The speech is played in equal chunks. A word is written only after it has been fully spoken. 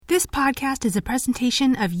This podcast is a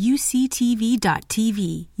presentation of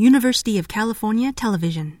UCTV.tv, University of California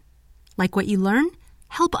Television. Like what you learn?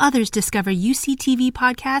 Help others discover UCTV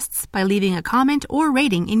podcasts by leaving a comment or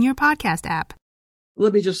rating in your podcast app.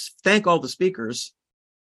 Let me just thank all the speakers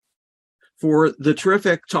for the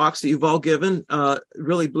terrific talks that you've all given.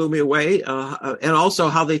 Really blew me away, and also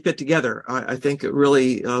how they fit together. I think it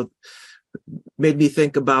really made me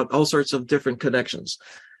think about all sorts of different connections.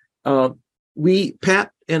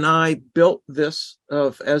 Pat and I built this,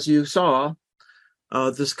 as you saw,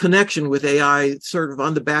 this connection with AI sort of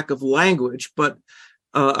on the back of language. But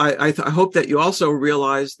I hope that you also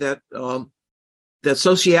realize that that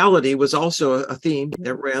sociality was also a theme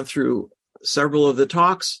that ran through several of the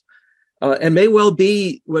talks, and may well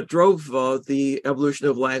be what drove the evolution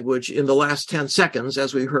of language in the last 10 seconds,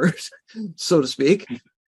 as we heard, so to speak.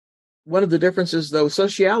 One of the differences, though,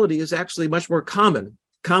 sociality is actually much more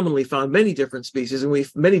commonly found, many different species, and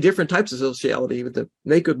many different types of sociality. With the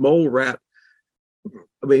naked mole rat,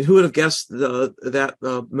 I mean, who would have guessed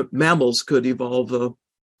that mammals could evolve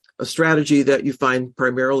a strategy that you find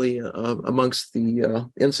primarily amongst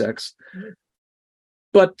the insects?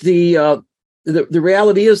 But the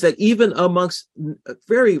reality is that even amongst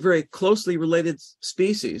very, very closely related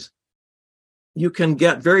species, you can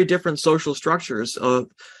get very different social structures.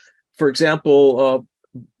 For example,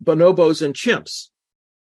 bonobos and chimps,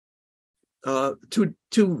 two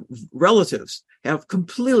relatives, have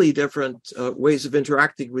completely different ways of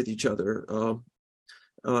interacting with each other.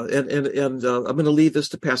 And I'm going to leave this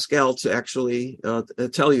to Pascal to actually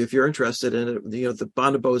tell you if you're interested in it. You know, the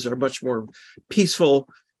bonobos are much more peaceful.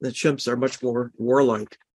 The chimps are much more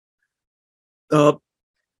warlike. In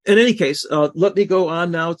any case, let me go on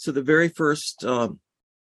now to the very first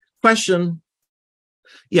question.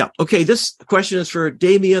 Yeah, okay, this question is for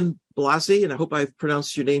Damien Blasi, and I hope I've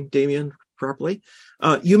pronounced your name, Damien, properly.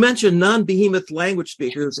 You mentioned non-behemoth language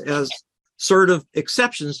speakers as sort of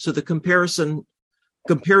exceptions to the comparisons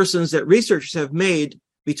that researchers have made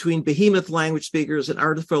between behemoth language speakers and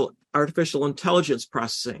artificial intelligence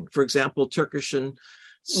processing. For example, Turkish and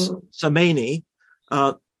Samani.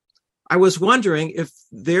 I was wondering if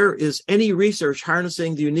there is any research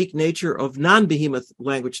harnessing the unique nature of non-behemoth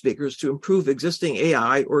language speakers to improve existing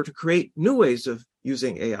AI or to create new ways of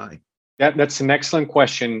using AI. That's an excellent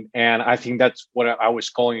question. And I think that's what I was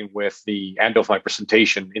going with the end of my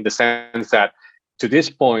presentation, in the sense that to this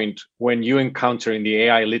point, when you encounter in the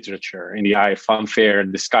AI literature, in the AI fanfare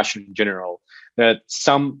and discussion in general, that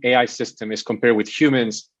some AI system is compared with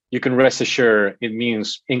humans, you can rest assured it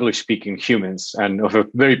means English-speaking humans and of a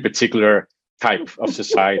very particular type of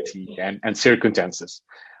society and circumstances.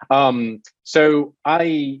 So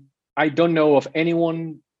I don't know of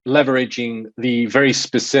anyone leveraging the very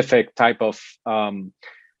specific type of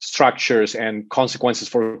structures and consequences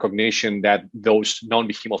for cognition that those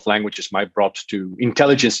non-behemoth languages might brought to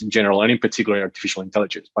intelligence in general, and in particular artificial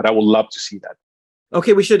intelligence. But I would love to see that.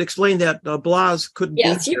 Okay, we should explain that Blas couldn't be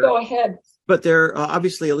here. Yes, you go ahead. But there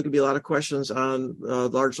obviously are going to be a lot of questions on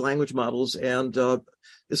large language models, and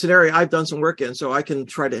it's an area I've done some work in, so I can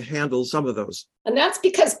try to handle some of those. And that's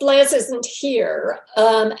because Blaise isn't here,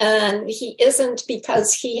 and he isn't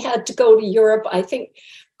because he had to go to Europe. I think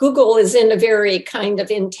Google is in a very kind of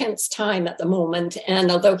intense time at the moment,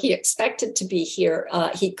 and although he expected to be here,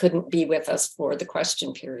 he couldn't be with us for the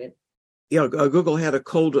question period. Yeah, Google had a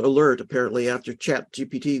cold alert apparently after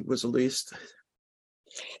ChatGPT was released.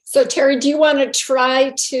 So, Terry, do you want to try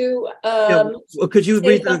to... well, could you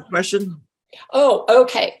read the question? Oh,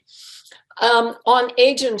 okay. On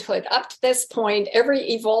agenthood, up to this point, every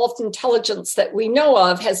evolved intelligence that we know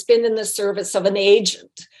of has been in the service of an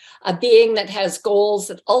agent, a being that has goals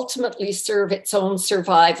that ultimately serve its own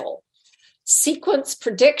survival. Sequence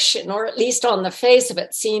prediction, or at least on the face of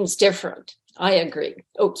it, seems different. I agree.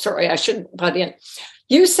 Oh, sorry, I shouldn't butt in.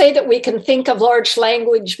 You say that we can think of large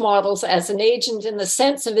language models as an agent in the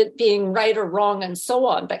sense of it being right or wrong and so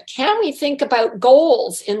on, but can we think about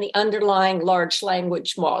goals in the underlying large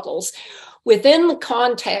language models within the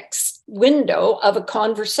context window of a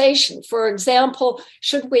conversation? For example,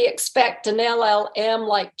 should we expect an LLM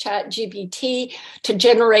like ChatGPT to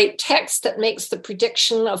generate text that makes the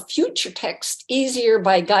prediction of future text easier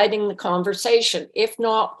by guiding the conversation? If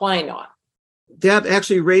not, why not? That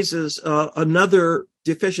actually raises another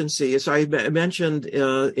deficiency. As I mentioned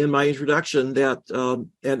in my introduction, that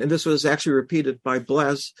and this was actually repeated by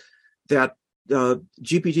Blaise, that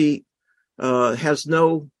GPT has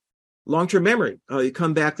no long-term memory. You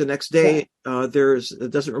come back the next day,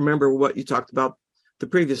 it doesn't remember what you talked about the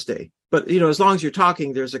previous day. But as long as you're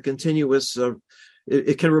talking, there's a continuous.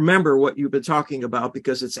 It can remember what you've been talking about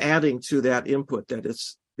because it's adding to that input that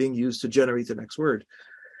it's being used to generate the next word.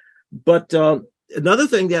 But another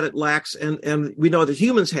thing that it lacks, and we know that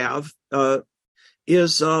humans have,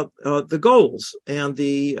 is the goals and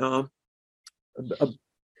the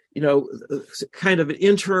kind of an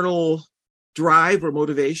internal drive or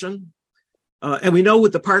motivation. And we know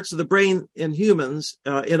with the parts of the brain in humans,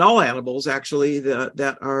 in all animals actually,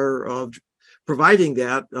 that are providing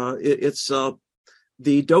that, it's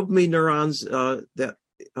the dopamine neurons that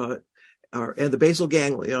are, and the basal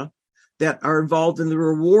ganglia that are involved in the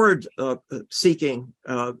reward seeking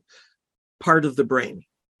part of the brain,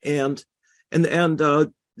 and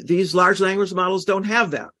these large language models don't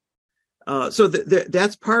have that. So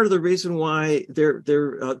that's part of the reason why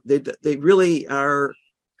they really are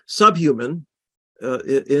subhuman,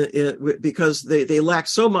 because they lack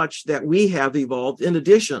so much that we have evolved in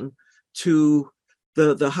addition to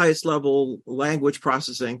the highest level language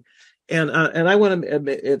processing. And I want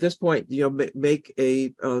to at this point, make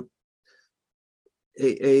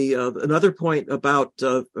another point about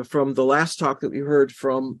from the last talk that we heard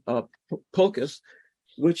from Pulkit,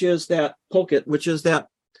 which is that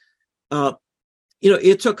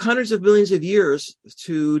it took hundreds of millions of years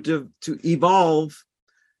to evolve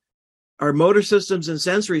our motor systems and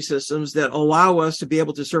sensory systems that allow us to be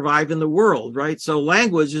able to survive in the world, right? So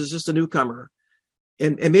language is just a newcomer.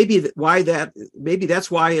 And maybe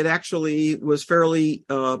that's why it actually was fairly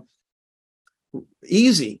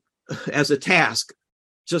easy as a task,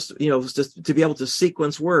 just to be able to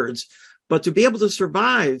sequence words, but to be able to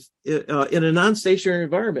survive in a non-stationary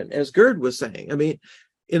environment, as Gerd was saying. I mean,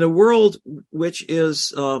 in a world which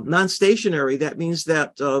is non-stationary, that means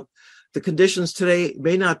that the conditions today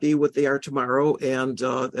may not be what they are tomorrow, and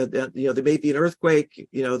there may be an earthquake.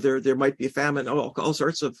 There might be a famine, all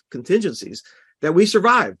sorts of contingencies that we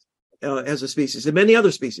survived as a species, and many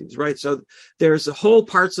other species, right? So there's whole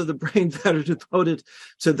parts of the brain that are devoted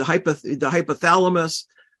to the hypothalamus,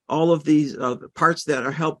 all of these parts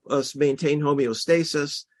that help us maintain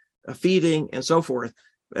homeostasis, feeding, and so forth,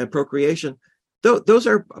 and procreation. Those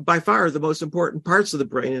are by far the most important parts of the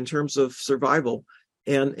brain in terms of survival.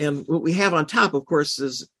 And what we have on top, of course,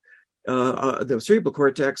 is the cerebral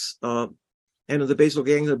cortex and the basal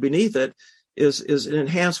ganglia beneath it is an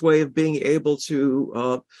enhanced way of being able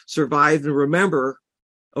to survive and remember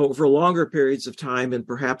over longer periods of time and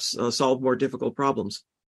perhaps solve more difficult problems.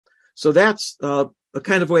 So that's a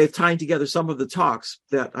kind of way of tying together some of the talks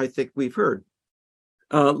that I think we've heard.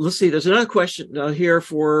 Let's see, there's another question here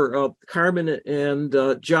for Carmen and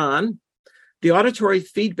John. The auditory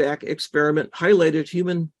feedback experiment highlighted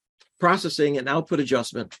human processing and output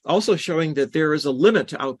adjustment, also showing that there is a limit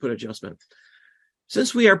to output adjustment.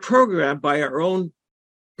 Since we are programmed by our own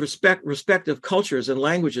respective cultures and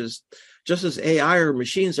languages, just as AI or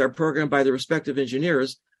machines are programmed by the respective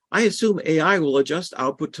engineers, I assume AI will adjust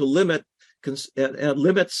output to limits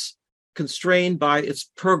constrained by its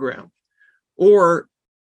program. Or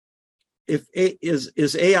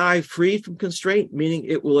is AI free from constraint, meaning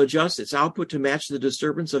it will adjust its output to match the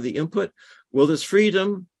disturbance of the input? Will this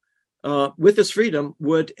freedom, with this freedom,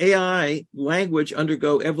 would AI language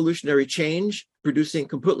undergo evolutionary change, producing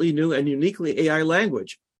completely new and uniquely AI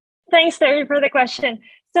language? Thanks, Terry, for the question.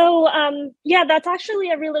 So, that's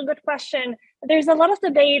actually a really good question. There's a lot of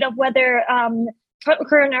debate of whether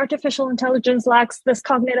current artificial intelligence lacks this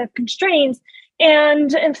cognitive constraints.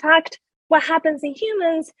 And in fact, what happens in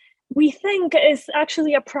humans, we think is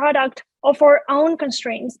actually a product of our own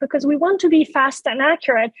constraints. Because we want to be fast and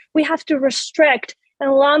accurate, we have to restrict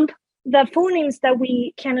and lump the phonemes that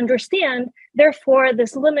we can understand. Therefore,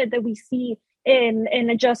 this limit that we see in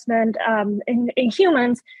adjustment in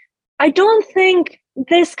humans, I don't think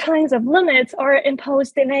these kinds of limits are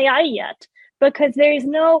imposed in AI yet, because there is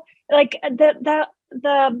no,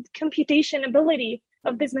 the computation ability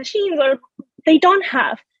of these machines, or they don't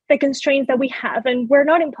have the constraints that we have, and we're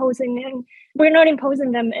not imposing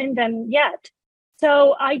them in them yet.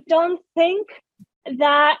 So I don't think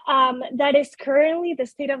that that is currently the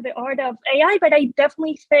state of the art of AI, but I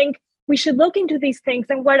definitely think we should look into these things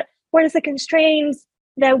and what is the constraints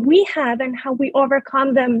that we have and how we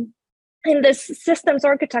overcome them in this systems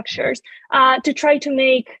architectures to try to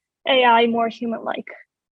make AI more human-like.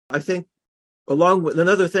 I think along with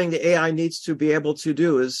another thing the AI needs to be able to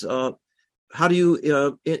do is how do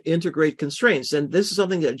you integrate constraints? And this is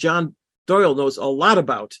something that John Doyle knows a lot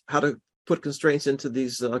about, how to put constraints into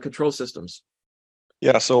these control systems.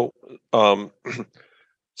 Yeah, so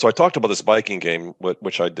I talked about this biking game,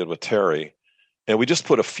 which I did with Terry, and we just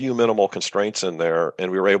put a few minimal constraints in there,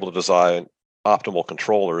 and we were able to design optimal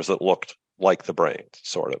controllers that looked like the brain,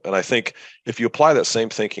 sort of. And I think if you apply that same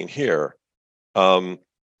thinking here,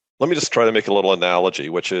 let me just try to make a little analogy,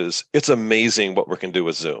 which is it's amazing what we can do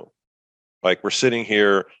with Zoom. Like we're sitting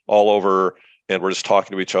here all over and we're just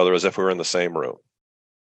talking to each other as if we were in the same room.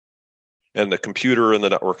 And the computer and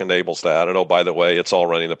the network enables that. And oh, by the way, it's all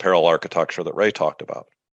running the parallel architecture that Ray talked about.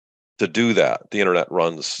 To do that, the internet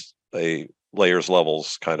runs a layers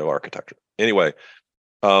levels kind of architecture. Anyway,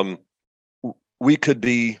 we could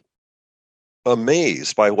be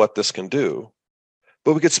amazed by what this can do,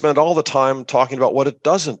 but we could spend all the time talking about what it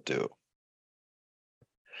doesn't do.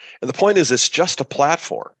 And the point is, it's just a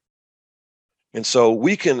platform. And so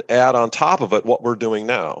we can add on top of it what we're doing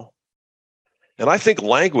now. And I think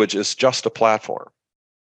language is just a platform.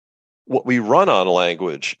 What we run on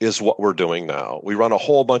language is what we're doing now. We run a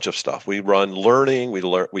whole bunch of stuff. We run learning.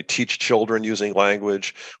 We teach children using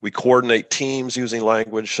language. We coordinate teams using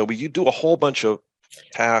language. So we do a whole bunch of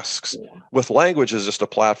tasks with language as just a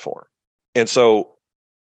platform. And so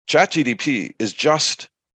ChatGPT is just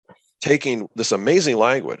taking this amazing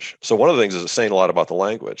language. So one of the things is it's saying a lot about the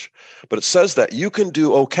language, but it says that you can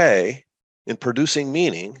do okay in producing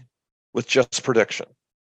meaning with just prediction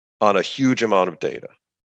on a huge amount of data.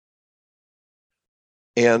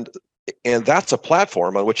 And that's a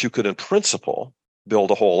platform on which you could, in principle,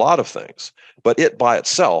 build a whole lot of things. But it by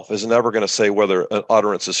itself is never going to say whether an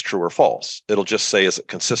utterance is true or false. It'll just say, is it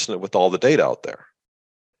consistent with all the data out there?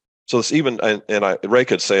 So this Ray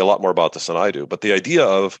could say a lot more about this than I do, but the idea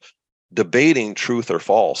of debating truth or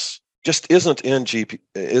false just isn't in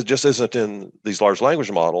these large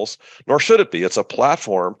language models, nor should it be. It's a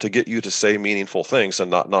platform to get you to say meaningful things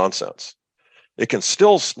and not nonsense. It can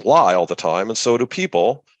still lie all the time, and so do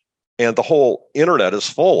people. And the whole internet is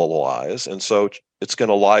full of lies, and so it's going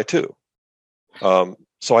to lie too.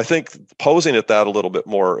 So I think posing at that a little bit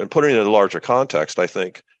more and putting it in a larger context, I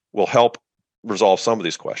think, will help resolve some of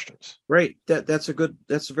these questions. Right. That's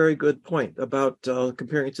a very good point about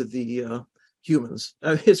comparing it to the humans.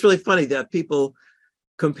 It's really funny that people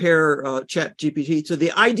compare ChatGPT to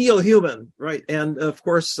the ideal human, right? And of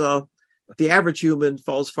course, the average human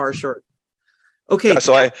falls far short. Okay. Yeah,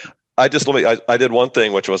 so I did one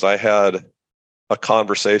thing, which was I had a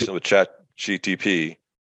conversation with ChatGPT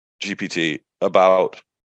about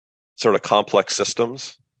sort of complex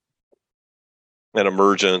systems and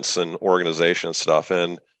emergence and organization and stuff.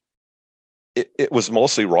 And it was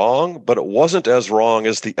mostly wrong, but it wasn't as wrong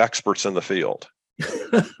as the experts in the field.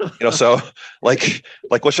 So like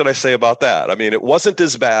what should I say about that? I mean, it wasn't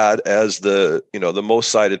as bad as the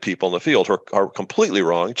most cited people in the field who are completely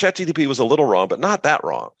wrong. ChatGPT was a little wrong, but not that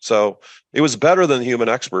wrong. So it was better than human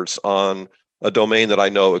experts on a domain that I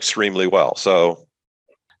know extremely well. So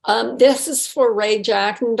this is for Ray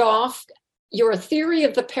Jackendorf. Your theory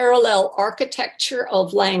of the parallel architecture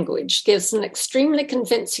of language gives an extremely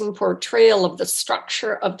convincing portrayal of the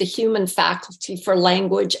structure of the human faculty for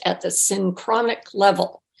language at the synchronic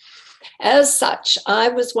level. As such, I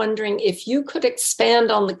was wondering if you could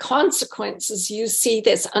expand on the consequences you see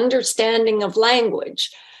this understanding of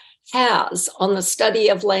language has on the study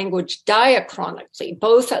of language diachronically,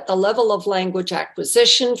 both at the level of language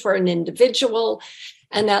acquisition for an individual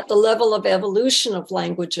and at the level of evolution of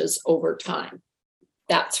languages over time.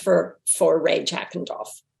 That's for Ray Jackendorf.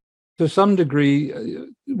 To some degree,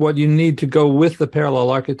 what you need to go with the parallel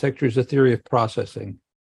architecture is a theory of processing.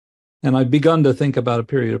 And I've begun to think about a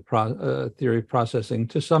period of theory of processing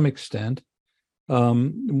to some extent.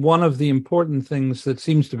 One of the important things that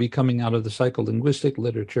seems to be coming out of the psycholinguistic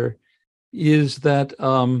literature is that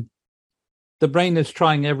the brain is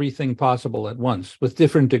trying everything possible at once with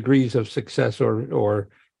different degrees of success or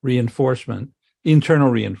reinforcement,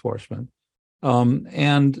 internal reinforcement.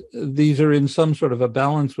 And these are in some sort of a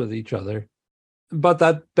balance with each other. But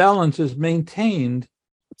that balance is maintained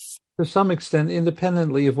to some extent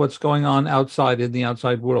independently of what's going on in the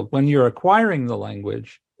outside world. When you're acquiring the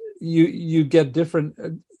language, you get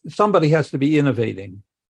different, somebody has to be innovating.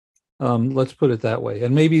 Let's put it that way.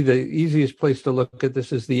 And maybe the easiest place to look at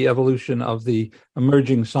this is the evolution of the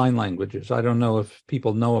emerging sign languages. I don't know if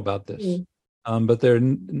people know about this, but there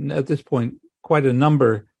are at this point quite a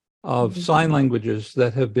number of sign languages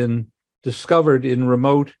that have been discovered in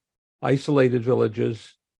remote, isolated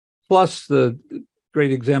villages, plus the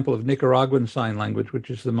great example of Nicaraguan Sign Language, which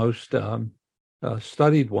is the most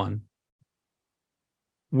studied one,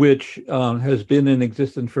 which has been in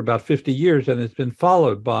existence for about 50 years and has been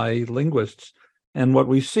followed by linguists. And what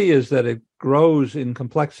we see is that it grows in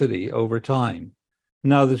complexity over time.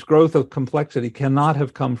 Now, this growth of complexity cannot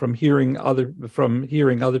have come from hearing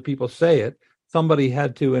other people say it. Somebody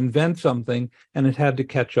had to invent something, and it had to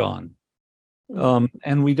catch on.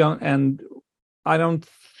 And I don't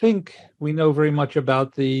think we know very much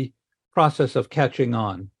about the process of catching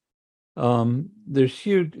on. There's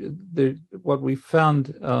huge. What we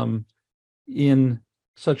found in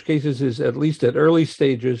such cases is, at least at early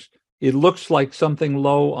stages, it looks like something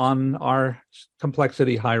low on our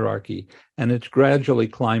complexity hierarchy, and it's gradually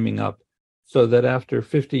climbing up, so that after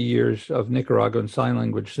 50 years of Nicaraguan Sign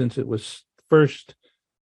Language, since it was first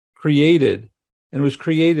created, and was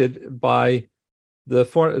created by the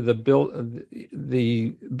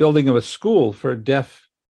building of a school for deaf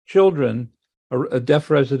children, a deaf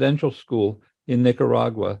residential school in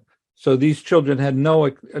Nicaragua. So these children had no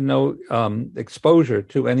exposure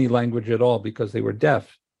to any language at all because they were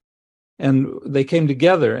deaf. And they came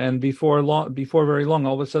together, and before very long,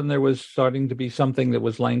 all of a sudden there was starting to be something that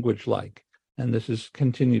was language-like, and this has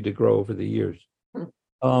continued to grow over the years.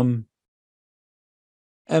 And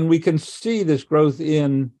we can see this growth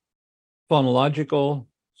in phonological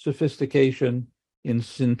sophistication, in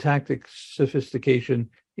syntactic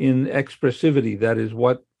sophistication, in expressivity, that is,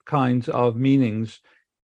 what kinds of meanings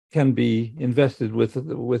can be invested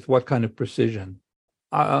with what kind of precision.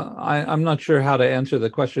 I'm not sure how to answer the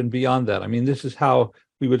question beyond that. I mean, this is how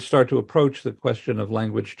we would start to approach the question of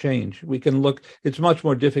language change. We can look, it's much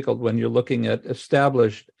more difficult when you're looking at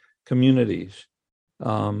established communities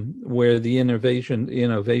where the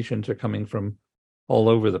innovations are coming from all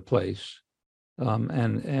over the place.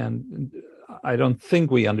 And I don't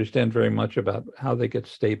think we understand very much about how they get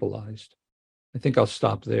stabilized. I think I'll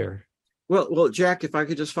stop there. Well, Jack, if I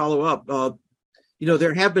could just follow up,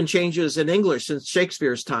 there have been changes in English since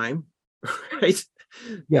Shakespeare's time, right?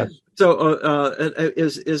 Yes. So,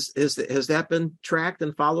 has that been tracked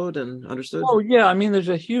and followed and understood? Oh, yeah. I mean, there's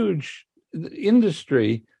a huge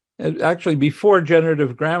industry. Actually, before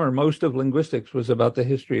generative grammar, most of linguistics was about the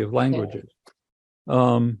history of languages.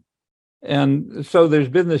 And so there's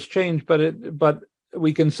been this change, but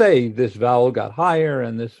we can say this vowel got higher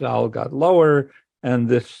and this vowel got lower, and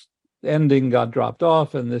this ending got dropped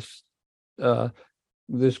off, and this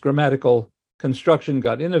grammatical construction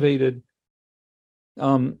got innovated.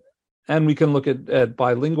 And we can look at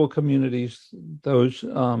bilingual communities, those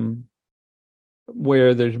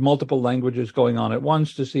where there's multiple languages going on at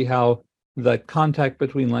once, to see how the contact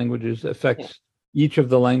between languages affects each of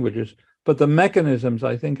the languages. But the mechanisms,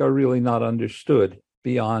 I think, are really not understood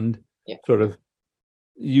beyond sort of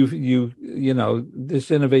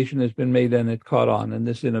this innovation has been made and it caught on, and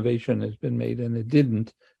this innovation has been made and it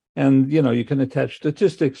didn't. And, you can attach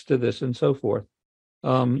statistics to this and so forth.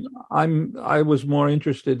 I was more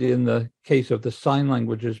interested in the case of the sign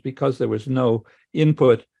languages because there was no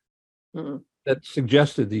input that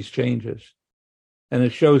suggested these changes. And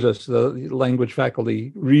it shows us the language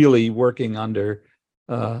faculty really working under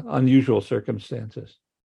unusual circumstances.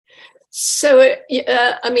 So,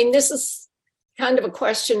 this is kind of a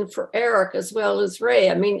question for Eric as well as Ray.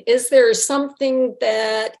 I mean, is there something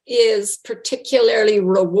that is particularly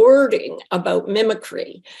rewarding about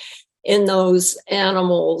mimicry in those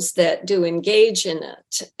animals that do engage in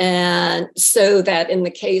it? And so that in the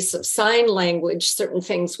case of sign language, certain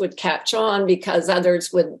things would catch on because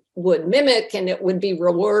others would mimic, and it would be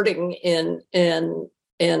rewarding in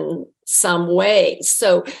some way.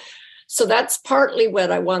 So that's partly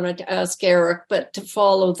what I wanted to ask Eric, but to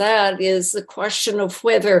follow that is the question of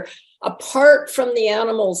whether, apart from the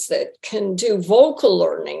animals that can do vocal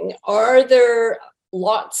learning, are there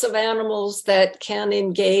lots of animals that can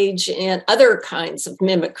engage in other kinds of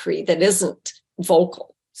mimicry that isn't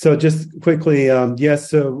vocal? So just quickly, yes.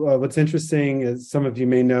 So what's interesting is, some of you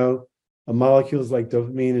may know, molecules like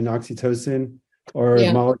dopamine and oxytocin are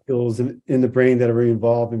molecules in the brain that are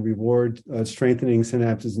involved in reward strengthening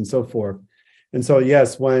synapses and so forth. And so,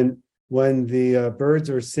 yes, when the birds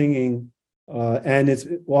are singing, and it's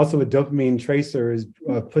also a dopamine tracer is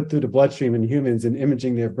put through the bloodstream in humans and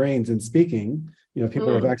imaging their brains and speaking,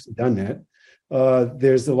 people have actually done that.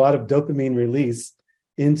 There's a lot of dopamine release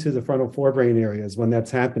into the frontal forebrain areas when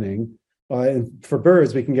that's happening. And for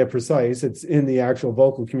birds, we can get precise. It's in the actual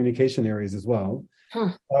vocal communication areas as well.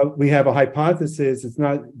 We have a hypothesis. It's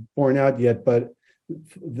not borne out yet, but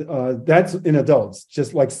that's in adults,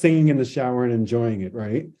 just like singing in the shower and enjoying it,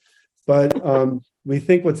 right? But we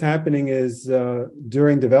think what's happening is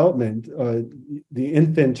during development, the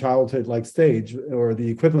infant childhood-like stage, or the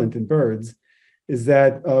equivalent in birds, is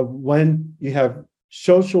that when you have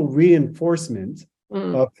social reinforcement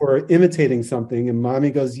for imitating something, and mommy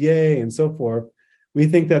goes, yay, and so forth, we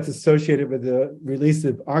think that's associated with the release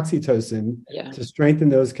of oxytocin to strengthen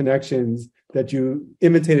those connections, that you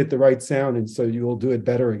imitated the right sound, and so you will do it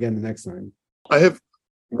better again the next time. I have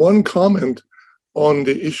one comment on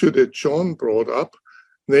the issue that John brought up,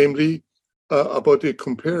 namely about the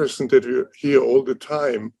comparison that you hear all the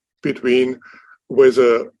time between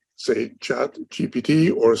whether say Chat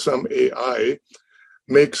GPT or some AI,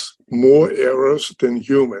 makes more errors than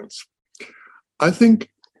humans. I think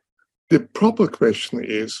the proper question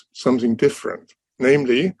is something different,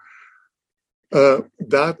 namely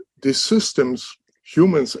that the systems,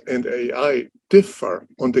 humans and AI, differ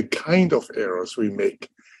on the kind of errors we make,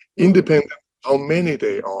 independent how many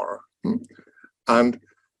they are. And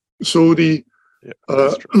so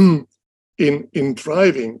in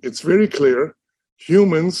driving, it's very clear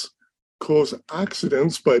humans cause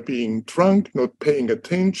accidents by being drunk, not paying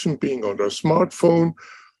attention, being on their smartphone,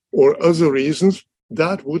 or other reasons.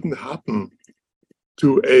 That wouldn't happen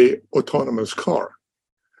to a autonomous car.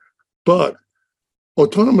 But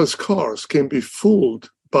autonomous cars can be fooled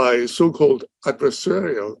by so-called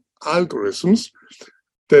adversarial algorithms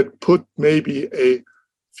that put maybe a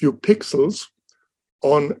few pixels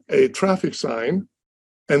on a traffic sign,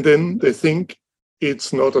 and then they think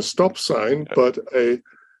it's not a stop sign, but a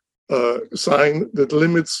sign that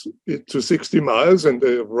limits it to 60 miles, and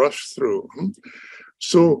they rush through.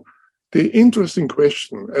 So the interesting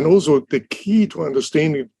question, and also the key to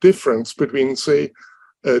understanding the difference between, say,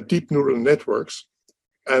 deep neural networks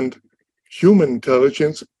and human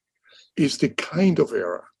intelligence is the kind of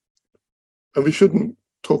error. And we shouldn't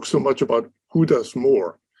talk so much about who does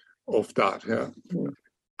more of that. Yeah?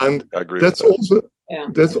 And that's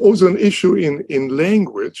also an issue in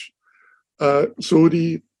language. So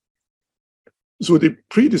the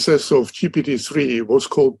predecessor of GPT-3 was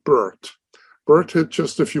called BERT. BERT had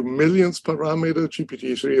just a few millions parameters.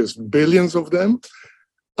 GPT-3 has billions of them.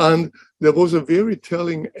 And there was a very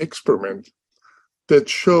telling experiment that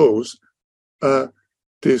shows the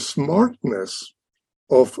smartness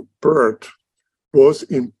of BERT was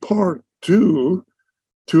in part due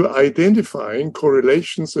to identifying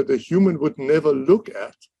correlations that a human would never look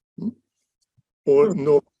at or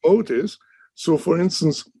nor notice. So, for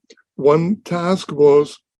instance, one task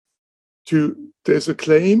was there's a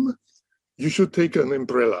claim, you should take an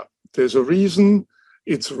umbrella. There's a reason,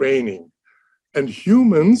 it's raining. And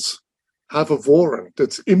humans have a warrant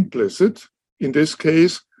that's implicit. In this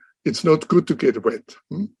case, it's not good to get wet.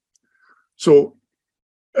 So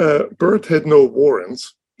BERT had no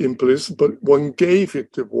warrants implicit, but one gave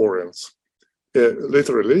it the warrants,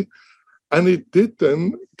 literally. And it did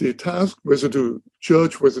then the task, whether to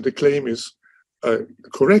judge whether the claim is a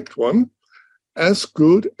correct one, as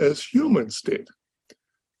good as humans did.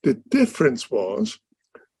 The difference was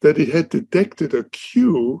that it had detected a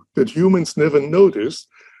cue that humans never noticed,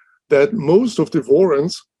 that most of the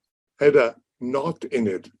warrants had a not in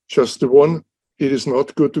it, just the one, it is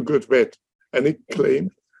not good to get wet. And it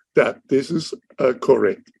claimed that this is a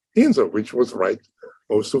correct answer, which was right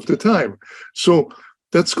most of the time. So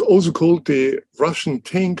that's also called the Russian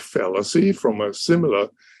tank fallacy, from a similar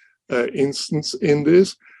instance in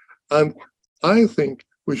this. And I think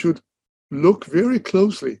we should look very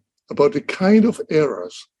closely about the kind of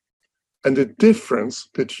errors and the difference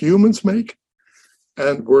that humans make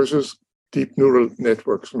and versus deep neural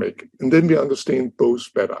networks make. And then we understand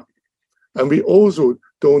both better. And we also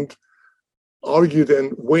don't argue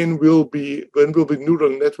then when will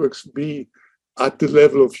neural networks be at the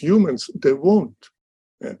level of humans. They won't.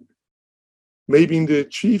 Yeah. Maybe in the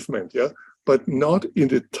achievement, yeah, but not in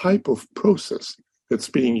the type of process that's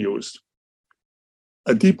being used.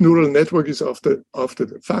 A deep neural network is after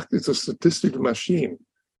the fact, it's a statistical machine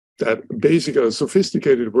that basically a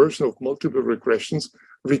sophisticated version of multiple regressions,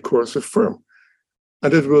 recursive firm.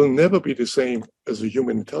 And it will never be the same as a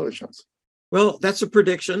human intelligence. Well, that's a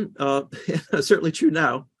prediction. Certainly true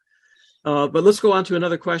now. But let's go on to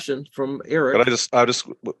another question from Eric. I'll just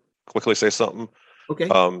quickly say something? Okay.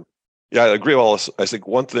 Yeah, I agree with all this. I think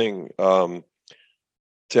one thing to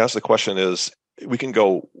answer the question is we can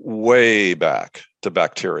go way back to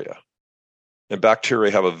bacteria. And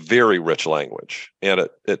bacteria have a very rich language. And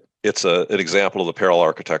it's an example of the parallel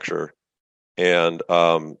architecture. And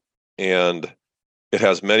it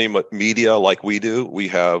has many media like we do. We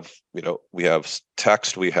have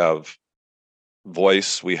text, we have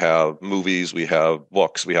voice, we have movies, we have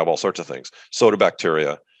books, we have all sorts of things. So do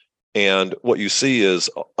bacteria. And what you see is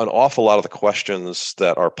an awful lot of the questions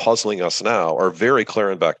that are puzzling us now are very clear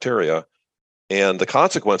in bacteria, and the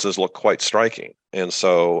consequences look quite striking. And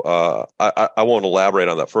so I won't elaborate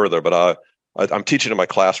on that further, but I'm teaching in my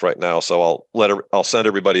class right now, so I'll send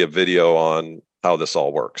everybody a video on how this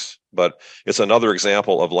all works. But it's another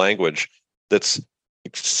example of language that's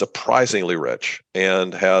surprisingly rich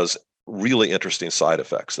and has really interesting side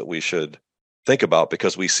effects that we should think about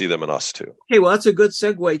because we see them in us too. Okay, well, that's a good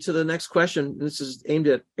segue to the next question. This is aimed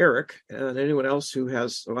at Eric and anyone else who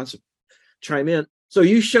wants to chime in. So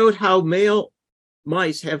you showed how male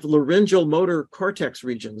mice have laryngeal motor cortex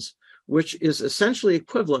regions, which is essentially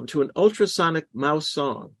equivalent to an ultrasonic mouse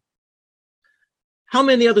song. How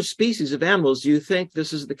many other species of animals do you think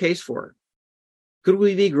this is the case for? Could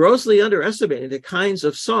we be grossly underestimating the kinds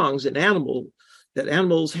of songs that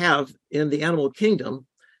animals have in the animal kingdom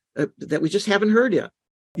that we just haven't heard yet?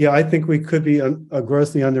 Yeah, I think we could be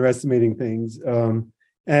grossly underestimating things.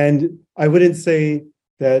 And I wouldn't say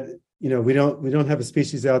that, we don't have a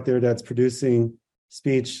species out there that's producing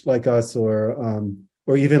speech like us or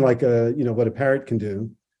even like what a parrot can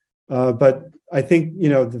do. But I think,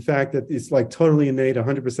 the fact that it's like totally innate,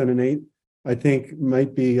 100% innate, I think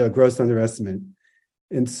might be a gross underestimate.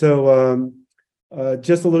 And so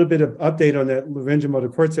just a little bit of update on that laryngeal motor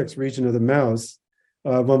cortex region of the mouse.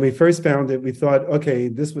 When we first found it, we thought, okay,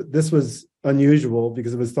 this was unusual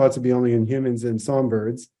because it was thought to be only in humans and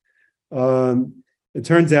songbirds. It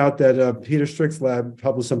turns out that Peter Strick's lab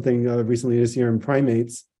published something recently this year in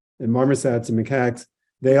primates, in marmosets and macaques.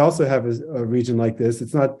 They also have a region like this.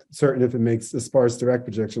 It's not certain if it makes a sparse direct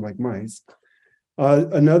projection like mice.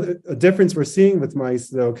 A difference we're seeing with mice,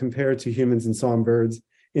 though, compared to humans and songbirds,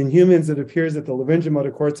 in humans, it appears that the laryngeal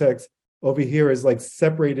motor cortex over here is like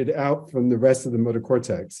separated out from the rest of the motor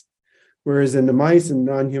cortex. Whereas in the mice and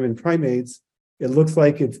non-human primates, it looks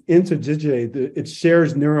like it's interdigitated. It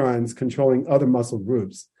shares neurons controlling other muscle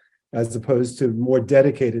groups, as opposed to more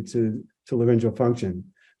dedicated to laryngeal function.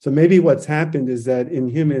 So maybe what's happened is that in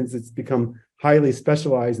humans, it's become highly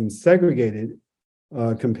specialized and segregated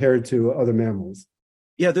compared to other mammals.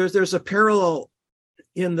 Yeah, there's a parallel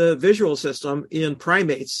in the visual system in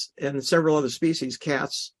primates and several other species,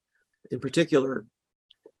 cats in particular.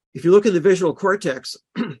 If you look at the visual cortex,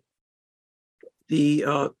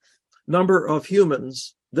 the number of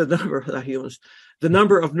neurons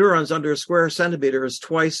under a square centimeter is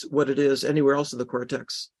twice what it is anywhere else in the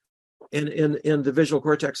cortex, in the visual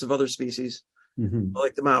cortex of other species,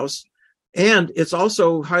 like the mouse. And it's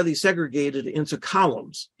also highly segregated into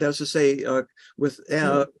columns. That's to say, with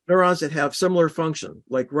neurons that have similar function,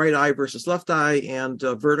 like right eye versus left eye and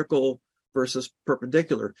vertical versus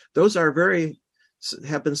perpendicular. Those have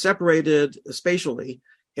been separated spatially,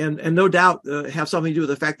 and no doubt have something to do with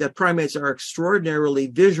the fact that primates are extraordinarily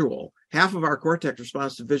visual. Half of our cortex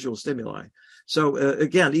responds to visual stimuli. So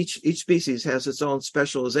again, each species has its own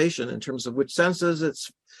specialization in terms of which senses it's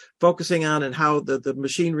focusing on and how the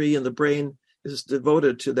machinery in the brain is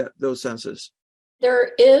devoted to those senses.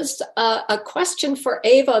 There is a question for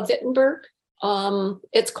Eva Wittenberg.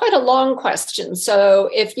 It's quite a long question, so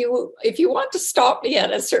if you want to stop me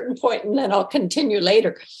at a certain point and then I'll continue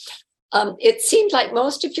later. It seemed like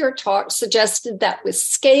most of your talk suggested that with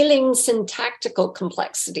scaling syntactical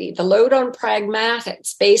complexity, the load on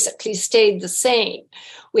pragmatics basically stayed the same.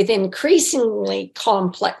 With increasingly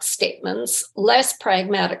complex statements, less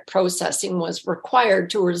pragmatic processing was required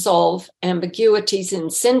to resolve ambiguities in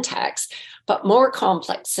syntax, but more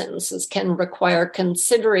complex sentences can require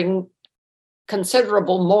considerable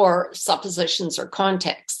more suppositions or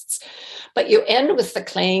contexts. But you end with the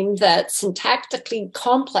claim that syntactically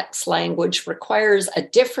complex language requires a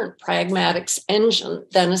different pragmatics engine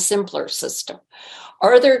than a simpler system.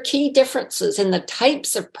 Are there key differences in the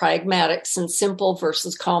types of pragmatics in simple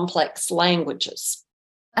versus complex languages?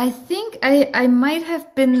 I think I might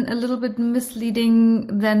have been a little bit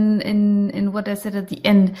misleading then in what I said at the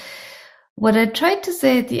end. What I tried to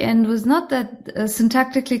say at the end was not that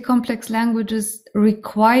syntactically complex languages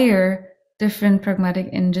require different pragmatic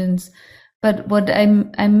engines, but what I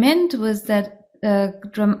meant was that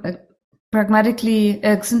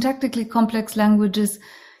syntactically complex languages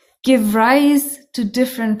give rise to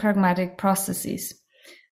different pragmatic processes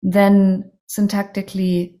than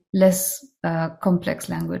syntactically less complex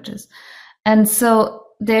languages. And so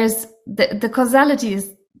there's the causality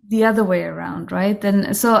is the other way around, right?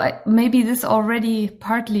 Then, so maybe this already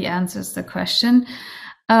partly answers the question.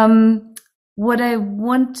 What I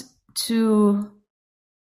want to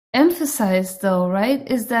emphasize, though, right,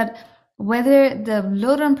 is that whether the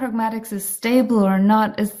load on pragmatics is stable or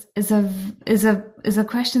not is a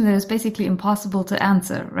question that is basically impossible to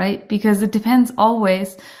answer, right? Because it depends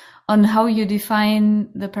always on how you define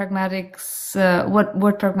the pragmatics,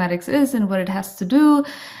 what pragmatics is and what it has to do.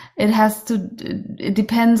 It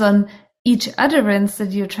depends on each utterance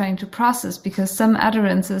that you're trying to process, because some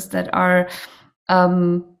utterances that are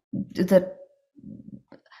that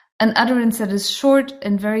an utterance that is short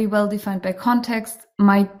and very well defined by context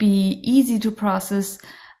might be easy to process.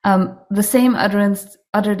 The same utterance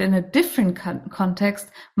uttered in a different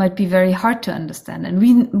context might be very hard to understand. And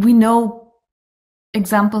we know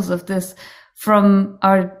examples of this from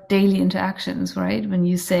our daily interactions, right? When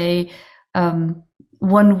you say,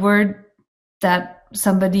 one word that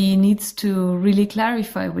somebody needs to really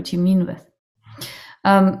clarify what you mean with.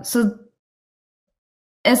 So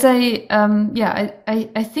as I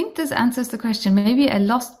think this answers the question. Maybe I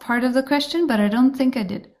lost part of the question, but I don't think I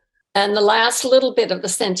did. And the last little bit of the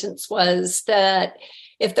sentence was that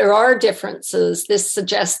if there are differences, this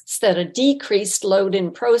suggests that a decreased load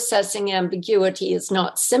in processing ambiguity is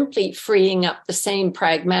not simply freeing up the same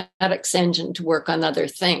pragmatics engine to work on other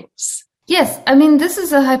things. Yes, I mean, this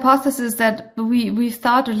is a hypothesis that we've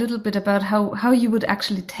thought a little bit about how you would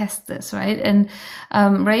actually test this, right? And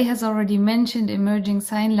Ray has already mentioned emerging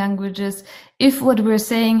sign languages. If what we're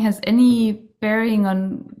saying has any bearing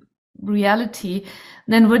on reality,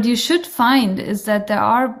 then what you should find is that there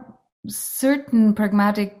are certain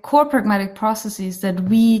core pragmatic processes that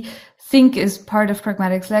we think is part of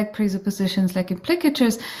pragmatics, like presuppositions, like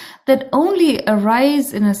implicatures, that only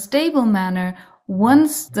arise in a stable manner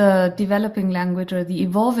once the developing language or the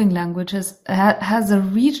evolving language has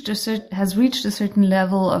reached a certain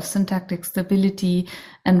level of syntactic stability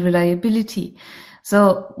and reliability.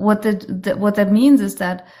 So what that means is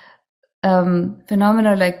that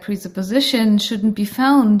phenomena like presupposition shouldn't be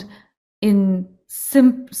found in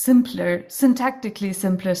syntactically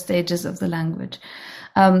simpler stages of the language.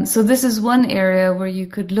 So this is one area where you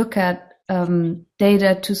could look at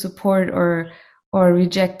data to support or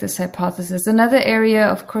reject this hypothesis. Another area,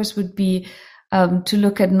 of course, would be to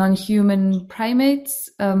look at non-human primates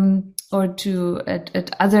or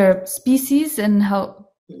at other species, and how,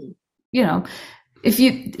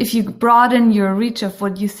 if you broaden your reach of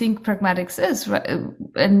what you think pragmatics is, right,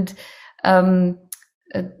 and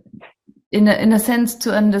in a sense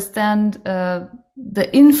to understand the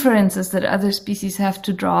inferences that other species have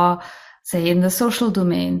to draw, say in the social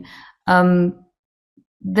domain,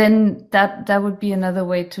 then that would be another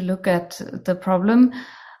way to look at the problem.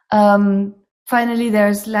 Finally,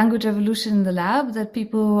 there's language evolution in the lab that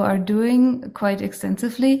people are doing quite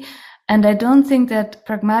extensively. And I don't think that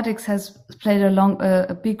pragmatics has played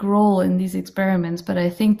a big role in these experiments, but I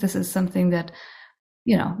think this is something that,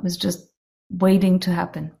 is just waiting to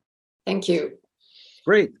happen. Thank you.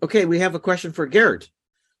 Great. Okay, we have a question for Gerd.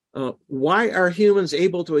 Why are humans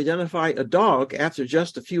able to identify a dog after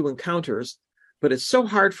just a few encounters, but it's so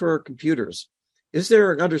hard for computers? Is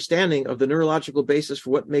there an understanding of the neurological basis for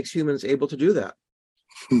what makes humans able to do that?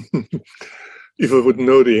 If I would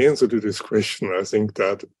know the answer to this question, I think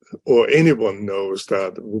that, or anyone knows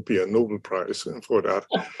that, it would be a Nobel Prize for that.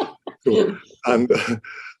 So, and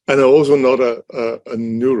I'm also not a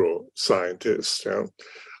neuroscientist.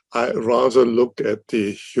 I rather look at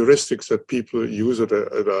the heuristics that people use at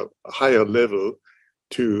a higher level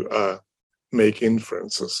to make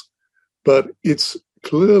inferences. But it's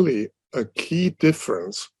clearly a key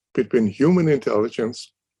difference between human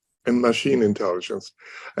intelligence and machine intelligence.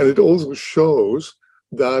 And it also shows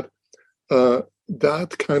that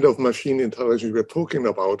that kind of machine intelligence we're talking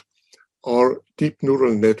about are deep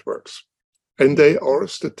neural networks. And they are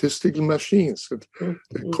statistical machines.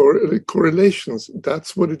 The correlations,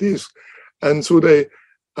 that's what it is. And so they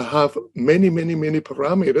have many, many, many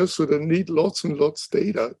parameters. So they need lots and lots of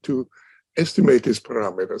data to estimate these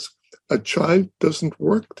parameters. A child doesn't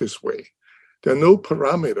work this way. There are no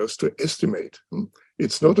parameters to estimate.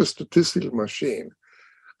 It's not a statistical machine.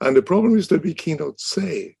 And the problem is that we cannot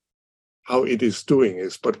say how it is doing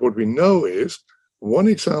it. But what we know is one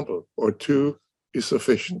example or two is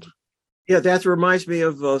sufficient. Yeah, that reminds me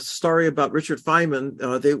of a story about Richard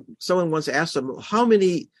Feynman. Someone once asked him, how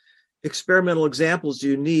many experimental examples do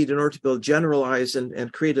you need in order to be able to generalize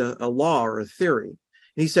and create a law or a theory?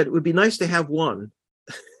 And he said, it would be nice to have one.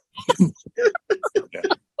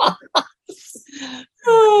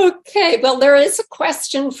 Okay, well, there is a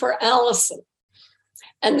question for Alison.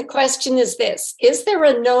 And the question is this: is there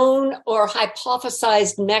a known or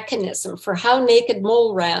hypothesized mechanism for how naked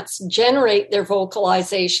mole rats generate their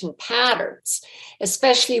vocalization patterns,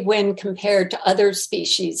 especially when compared to other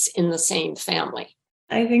species in the same family?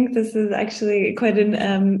 I think this is actually quite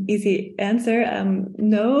an easy answer.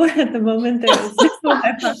 No, at the moment there is no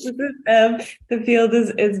hypothesis. The field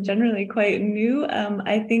is generally quite new.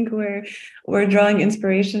 I think we're drawing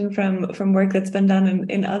inspiration from work that's been done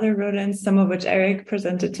in other rodents, some of which Eric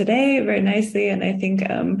presented today very nicely. And I think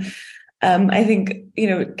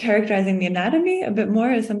characterizing the anatomy a bit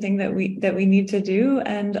more is something that we need to do,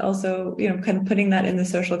 and also kind of putting that in the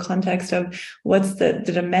social context of what's the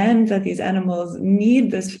demand that these animals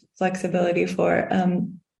need this flexibility for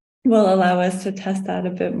will allow us to test that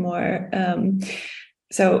a bit more.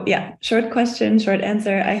 So yeah, short question, short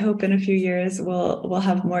answer. I hope in a few years we'll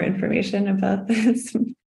have more information about this.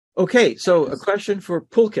 Okay, so a question for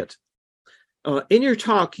Pulkit. In your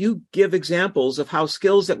talk, you give examples of how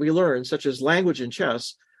skills that we learn, such as language and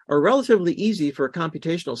chess, are relatively easy for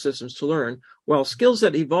computational systems to learn, while skills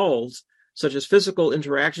that evolved, such as physical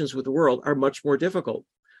interactions with the world, are much more difficult.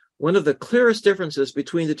 One of the clearest differences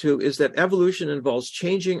between the two is that evolution involves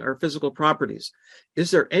changing our physical properties.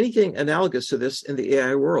 Is there anything analogous to this in the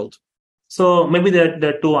AI world? So maybe there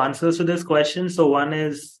are two answers to this question. So one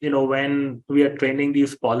is, when we are training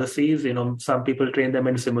these policies, some people train them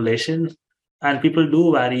in simulation, and people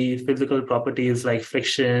do vary physical properties like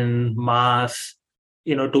friction, mass,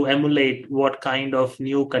 to emulate what kind of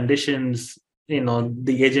new conditions,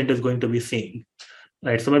 the agent is going to be seeing.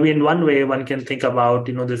 Right. So maybe in one way, one can think about,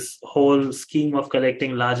 this whole scheme of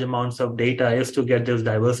collecting large amounts of data is to get this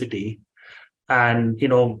diversity. And,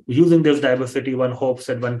 using this diversity, one hopes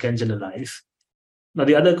that one can generalize. Now,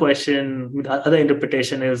 the other question, other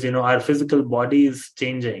interpretation is, are physical bodies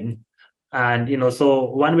changing? And, so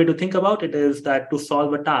one way to think about it is that to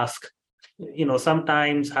solve a task,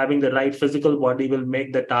 sometimes having the right physical body will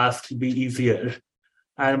make the task be easier.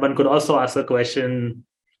 And one could also ask the question,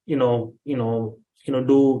 do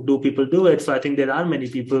people do it? So I think there are many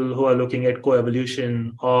people who are looking at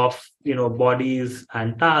coevolution of, bodies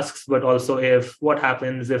and tasks, but also what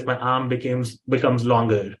happens if my arm becomes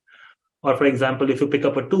longer? Or for example, if you pick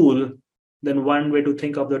up a tool, then one way to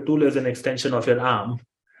think of the tool is an extension of your arm.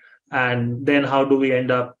 And then how do we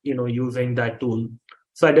end up, using that tool?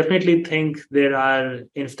 So I definitely think there are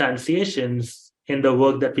instantiations in the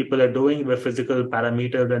work that people are doing where physical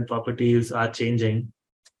parameters and properties are changing.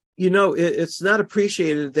 It's not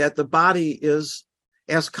appreciated that the body is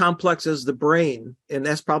as complex as the brain, and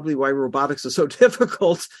that's probably why robotics is so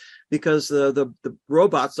difficult, because the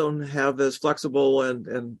robots don't have as flexible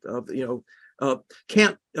and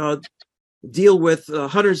can't deal with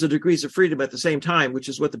hundreds of degrees of freedom at the same time, which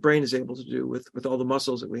is what the brain is able to do with all the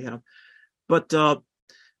muscles that we have. But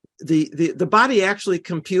the body actually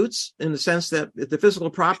computes in the sense that the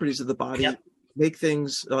physical properties of the body make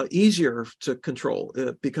things easier to control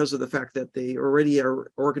because of the fact that they already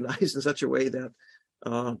are organized in such a way that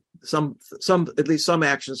at least some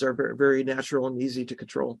actions are very, very natural and easy to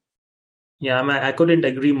control. Yeah, I couldn't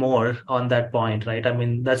agree more on that point, right? I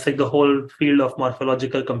mean, that's like the whole field of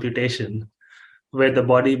morphological computation, where the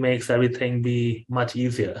body makes everything be much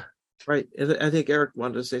easier. Right. I think Eric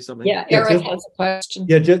wanted to say something. Yeah, Eric has a question.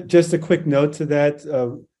 Yeah, just a quick note to that.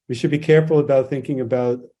 We should be careful about thinking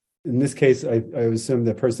about, in this case, I assume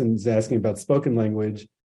the person is asking about spoken language,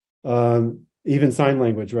 even sign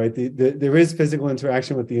language, right? There is physical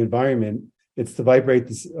interaction with the environment. It's to vibrate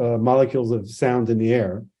the molecules of sound in the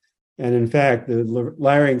air. And in fact, the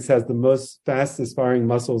larynx has the fastest firing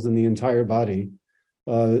muscles in the entire body,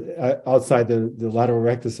 outside the lateral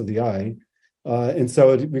rectus of the eye. And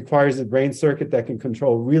so it requires a brain circuit that can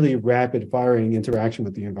control really rapid firing interaction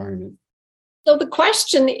with the environment. So the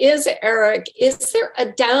question is, Eric, is there a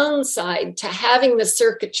downside to having the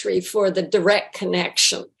circuitry for the direct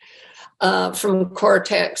connection from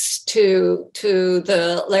cortex to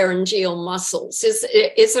the laryngeal muscles?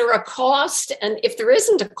 Is there a cost? And if there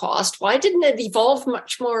isn't a cost, why didn't it evolve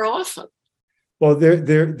much more often? Well,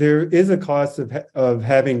 there is a cost of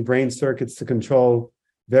having brain circuits to control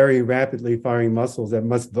very rapidly firing muscles that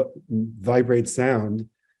must vibrate sound,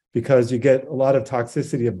 because you get a lot of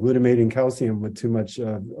toxicity of glutamate calcium with too much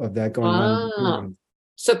of that going on.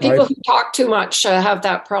 So people who talk too much have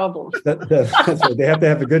that problem. That's right. They have to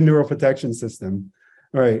have a good neural protection system.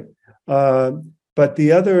 All right. But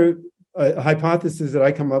the other hypothesis that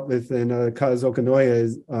I come up with in Kazuka-Noya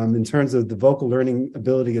is in terms of the vocal learning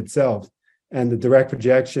ability itself and the direct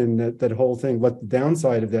projection, that whole thing, what the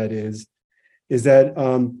downside of that is that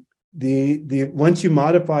the once you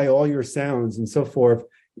modify all your sounds and so forth,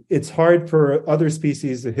 it's hard for other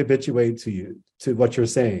species to habituate to what you're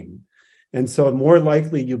saying. And so more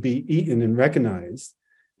likely you'll be eaten and recognized.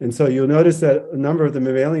 And so you'll notice that a number of the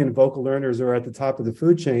mammalian vocal learners are at the top of the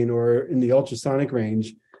food chain or in the ultrasonic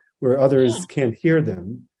range where others can't hear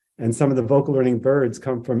them. And some of the vocal learning birds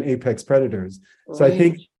come from apex predators. Right. So I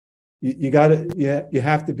think you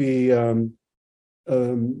have to be,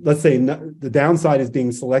 let's say the downside is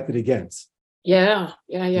being selected against. Yeah.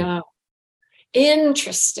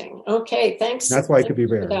 Interesting. Okay, thanks. That's why it could be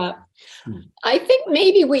rare. I think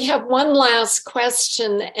maybe we have one last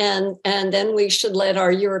question, and then we should let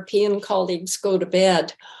our European colleagues go to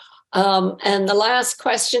bed. And the last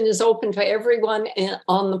question is open to everyone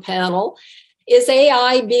on the panel. Is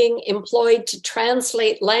AI being employed to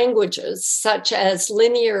translate languages such as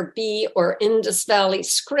Linear B or Indus Valley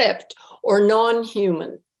script or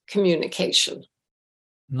non-human communication?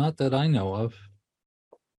 Not that I know of.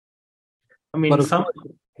 I mean,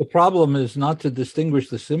 The problem is not to distinguish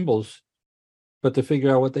the symbols, but to figure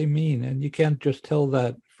out what they mean. And you can't just tell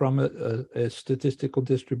that from a statistical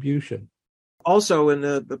distribution. Also, in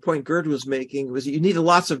the point Gerd was making was you need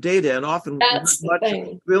lots of data, and often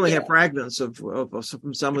we only have fragments of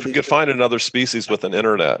some of these. If we could find another species with an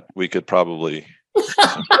internet, we could probably.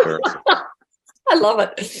 I love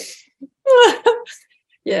it.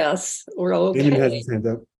 Yes, we're okay. Damon has his hand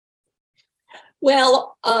up.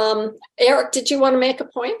 Well, Eric, did you want to make a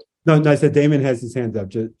point? No, I said Damon has his hand up.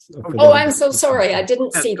 I'm so sorry. I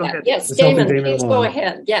didn't see that. Ahead. Yes, Damon, please go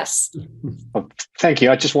ahead. Yes. Thank you.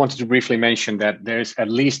 I just wanted to briefly mention that there's at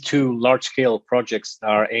least 2 large-scale projects that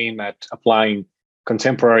are aimed at applying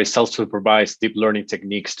contemporary self-supervised deep learning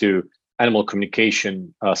techniques to animal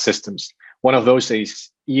communication systems. One of those is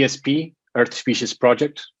ESP, Earth Species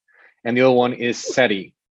Project, and the other one is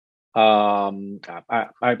SETI. I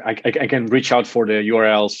can reach out for the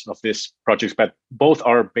URLs of these projects, but both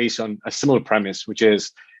are based on a similar premise, which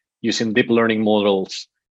is using deep learning models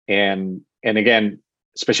and again,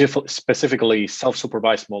 specifically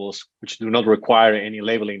self-supervised models, which do not require any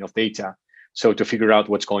labeling of data. So to figure out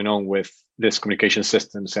what's going on with these communication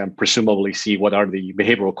systems and presumably see what are the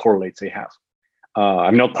behavioral correlates they have.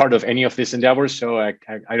 I'm not part of any of these endeavors, so I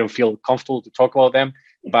don't feel comfortable to talk about them.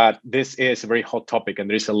 But this is a very hot topic, and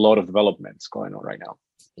there's a lot of developments going on right now.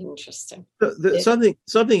 Interesting.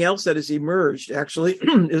 Something else that has emerged actually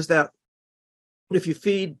is that if you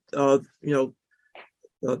feed,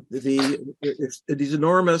 these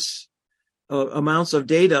enormous amounts of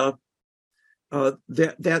data,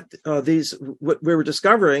 these what we were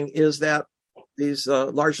discovering is that these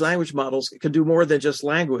large language models can do more than just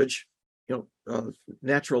language,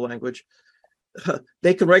 natural language.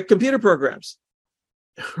 They can write computer programs.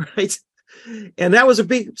 Right. And that was a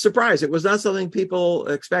big surprise. It was not something people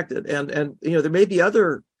expected. And there may be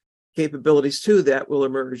other capabilities too that will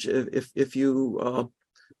emerge if you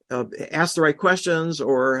ask the right questions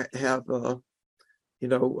or have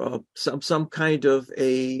some kind of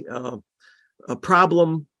a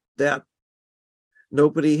problem that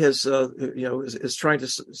nobody has is trying to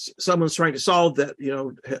someone's trying to solve that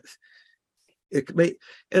it may.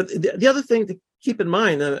 And the other thing to keep in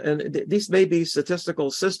mind, and these may be statistical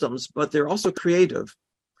systems, but they're also creative.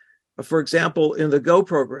 For example, in the Go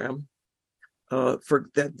program, for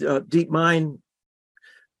that DeepMind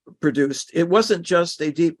produced, it wasn't just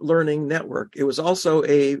a deep learning network. It was also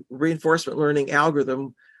a reinforcement learning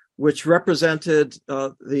algorithm, which represented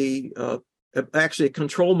actually a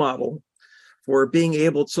control model for being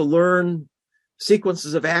able to learn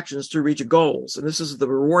sequences of actions to reach goals. And this is the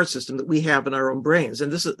reward system that we have in our own brains.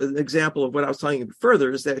 And this is an example of what I was telling you further,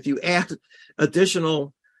 is that if you add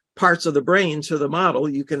additional parts of the brain to the model,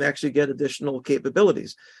 you can actually get additional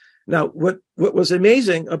capabilities. Now, what was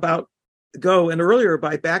amazing about Go, and earlier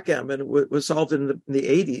by backgammon, was solved in the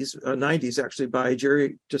 80s, 90s actually, by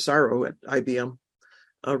Jerry Tesaro at IBM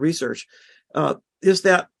Research, is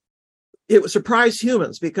that it would surprise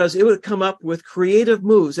humans because it would come up with creative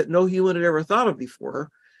moves that no human had ever thought of before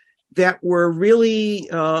that were really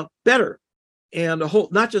better, and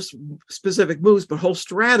not just specific moves, but whole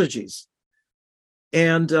strategies.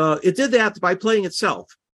 And it did that by playing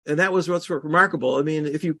itself. And that was what's remarkable. I mean,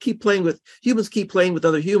 if you keep playing with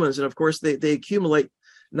other humans, and of course they accumulate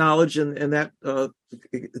knowledge and that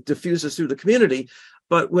diffuses through the community.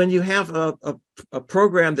 But when you have a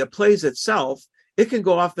program that plays itself, it can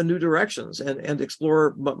go off in new directions and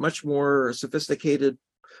explore much more sophisticated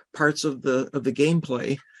parts of the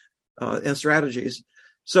gameplay and strategies.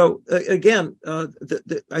 So again,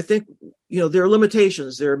 I think there are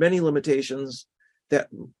limitations. There are many limitations that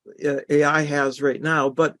AI has right now.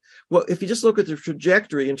 But if you just look at the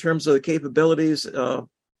trajectory in terms of the capabilities and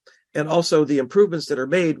also the improvements that are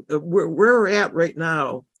made, where we're at right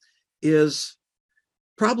now is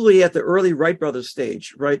probably at the early Wright brothers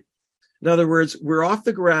stage, right? In other words, we're off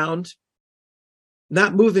the ground,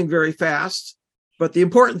 not moving very fast, but the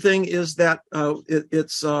important thing is that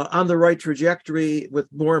it's on the right trajectory with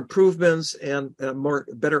more improvements and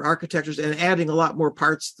better architectures and adding a lot more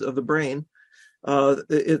parts of the brain.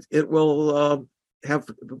 It will have,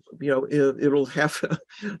 it'll have,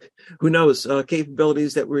 who knows,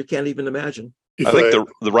 capabilities that we can't even imagine. I think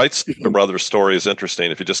the Wright brothers story is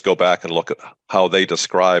interesting if you just go back and look at how they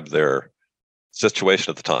describe their situation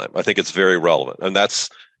at the time. I think it's very relevant, and that's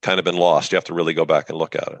kind of been lost. You have to really go back and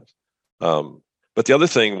look at it. But the other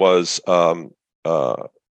thing was, I'll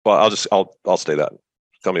say that.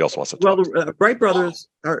 Somebody else wants to talk. Well, the Wright brothers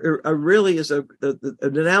are really is an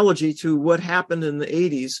analogy to what happened in the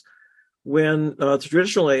 80s when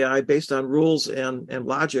traditional AI based on rules and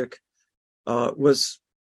logic was,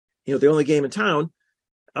 the only game in town.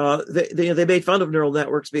 they made fun of neural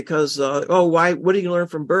networks because what do you learn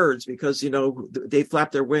from birds? Because they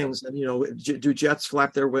flap their wings, and do jets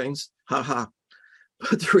flap their wings? Ha ha.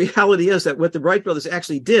 But the reality is that what the Wright brothers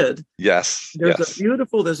actually did. Yes.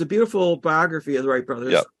 There's a beautiful biography of the Wright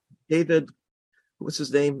brothers. Yep. David, what's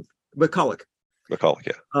his name? McCulloch.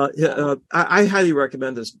 Yeah. I highly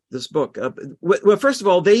recommend this book. Well, first of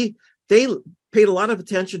all, they paid a lot of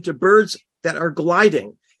attention to birds that are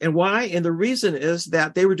gliding. And why? And the reason is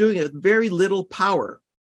that they were doing it with very little power,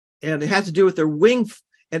 and it had to do with their wing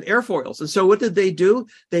and airfoils. And so what did they do?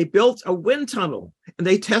 They built a wind tunnel, and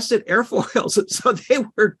they tested airfoils. And so they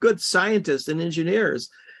were good scientists and engineers.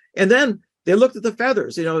 And then they looked at the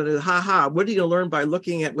feathers, and what are you going to learn by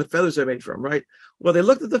looking at what feathers are made from, right? Well, they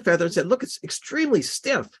looked at the feather and said, look, it's extremely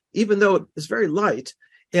stiff, even though it's very light.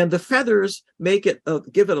 And the feathers make it,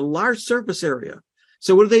 give it a large surface area.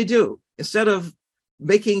 So what do? Instead of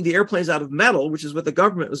making the airplanes out of metal, which is what the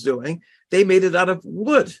government was doing, they made it out of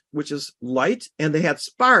wood, which is light, and they had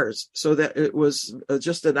spars so that it was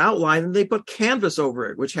just an outline, and they put canvas over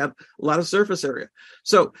it, which had a lot of surface area.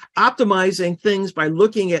 So optimizing things by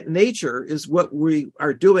looking at nature is what we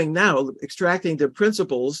are doing now, extracting the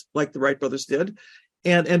principles like the Wright brothers did,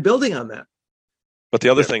 and building on that. But the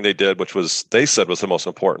other thing they did, which was they said was the most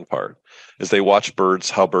important part, is they watched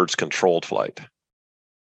how birds controlled flight.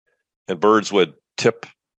 And birds would tip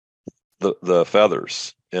the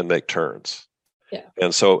feathers and make turns. Yeah.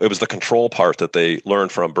 And so it was the control part that they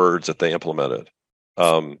learned from birds that they implemented.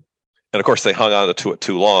 And of course, they hung on to it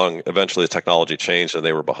too long. Eventually, the technology changed and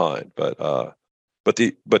they were behind. But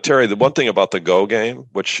Terry, the one thing about the Go game,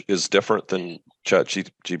 which is different than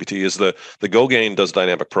ChatGPT, is the Go game does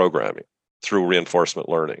dynamic programming through reinforcement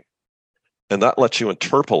learning. And that lets you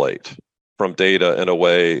interpolate from data in a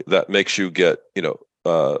way that makes you get,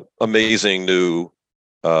 amazing new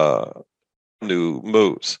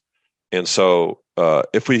moves. And so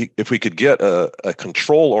if we could get a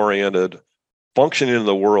control-oriented, functioning in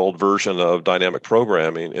the world version of dynamic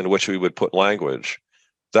programming in which we would put language,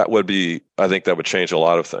 I think that would change a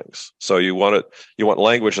lot of things. So you want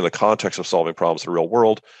language in the context of solving problems in the real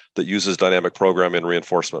world that uses dynamic programming and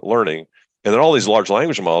reinforcement learning. And then all these large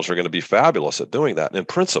language models are going to be fabulous at doing that in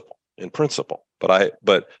principle.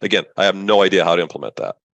 But again, I have no idea how to implement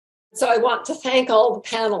that. So I want to thank all the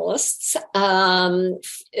panelists.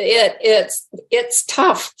 It's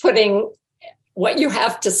tough putting what you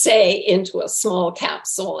have to say into a small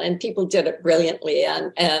capsule, and people did it brilliantly,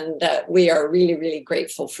 and we are really, really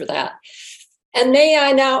grateful for that. And may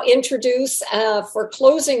I now introduce, for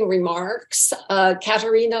closing remarks,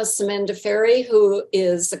 Caterina Semendeferi, who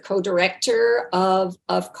is the co-director of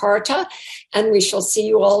CARTA, and we shall see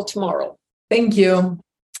you all tomorrow. Thank you.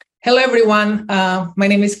 Hello, everyone. My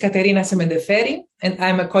name is Caterina Semendeferi, and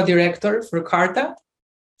I'm a co-director for CARTA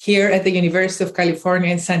here at the University of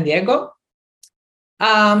California in San Diego.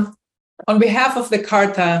 On behalf of the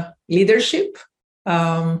CARTA leadership,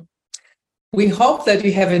 we hope that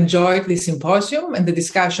you have enjoyed the symposium and the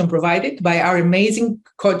discussion provided by our amazing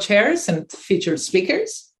co-chairs and featured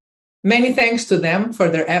speakers. Many thanks to them for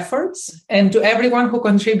their efforts, and to everyone who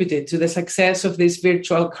contributed to the success of this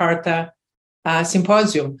virtual CARTA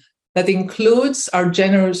symposium that includes our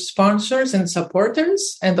generous sponsors and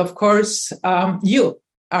supporters, and of course, you,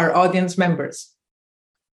 our audience members.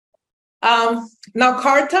 Now,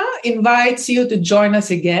 CARTA invites you to join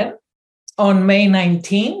us again on May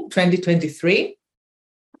 19, 2023,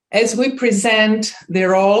 as we present the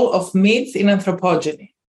role of myth in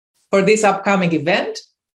anthropogeny. For this upcoming event,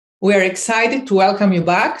 we are excited to welcome you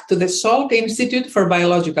back to the Salk Institute for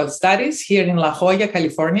Biological Studies here in La Jolla,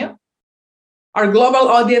 California. Our global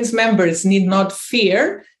audience members need not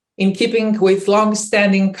fear, in keeping with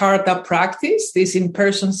long-standing CARTA practice, this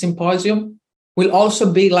in-person symposium will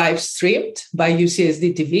also be live-streamed by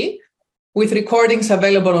UCSD TV, with recordings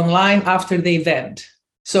available online after the event.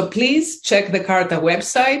 So please check the CARTA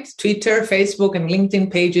website, Twitter, Facebook, and LinkedIn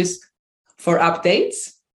pages for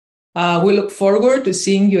updates. We look forward to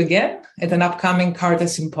seeing you again at an upcoming CARTA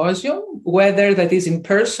symposium, whether that is in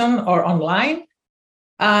person or online.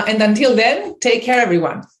 And until then, take care,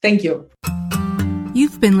 everyone. Thank you.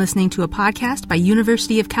 You've been listening to a podcast by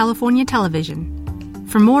University of California Television.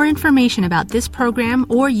 For more information about this program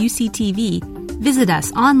or UCTV, visit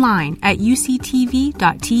us online at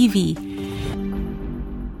uctv.tv